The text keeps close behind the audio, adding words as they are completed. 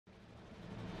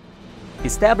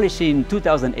Established in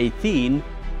 2018,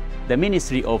 the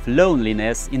Ministry of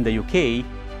Loneliness in the UK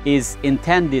is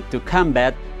intended to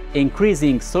combat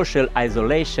increasing social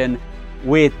isolation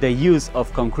with the use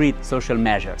of concrete social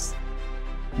measures.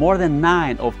 More than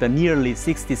 9 of the nearly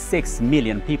 66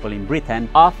 million people in Britain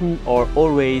often or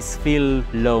always feel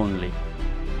lonely.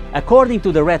 According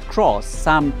to the Red Cross,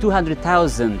 some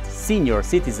 200,000 senior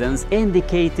citizens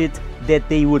indicated that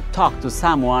they would talk to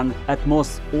someone at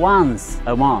most once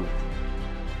a month.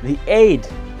 The AIDS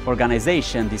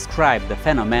organization described the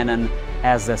phenomenon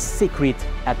as a secret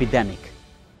epidemic.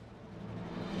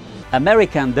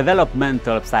 American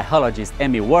developmental psychologist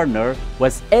Amy Werner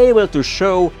was able to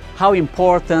show how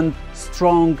important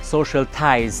strong social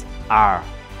ties are.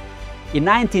 In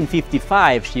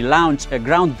 1955, she launched a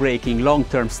groundbreaking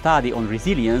long-term study on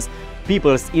resilience,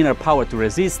 people's inner power to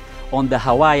resist, on the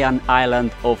Hawaiian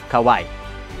island of Kauai.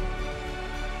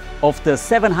 Of the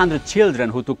 700 children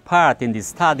who took part in this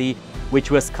study,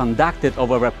 which was conducted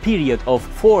over a period of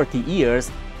 40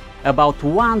 years, about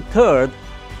 1/3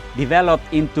 developed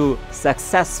into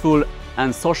successful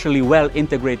and socially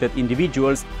well-integrated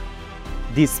individuals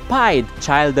despite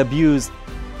child abuse,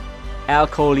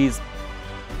 alcoholism,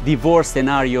 divorce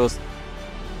scenarios,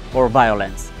 or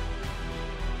violence.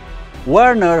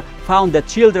 Werner found that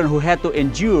children who had to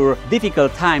endure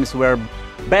difficult times were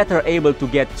better able to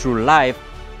get through life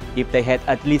if they had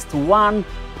at least one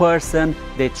person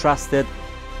they trusted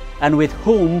and with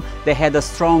whom they had a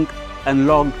strong and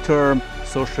long-term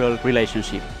social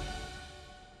relationship.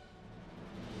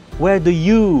 Where do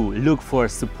you look for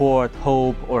support,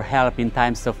 hope, or help in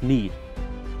times of need?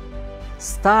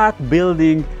 Start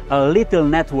building a little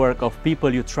network of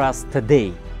people you trust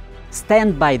today.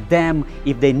 Stand by them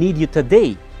if they need you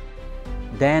today.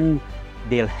 Then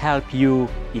they'll help you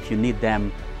if you need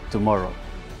them tomorrow.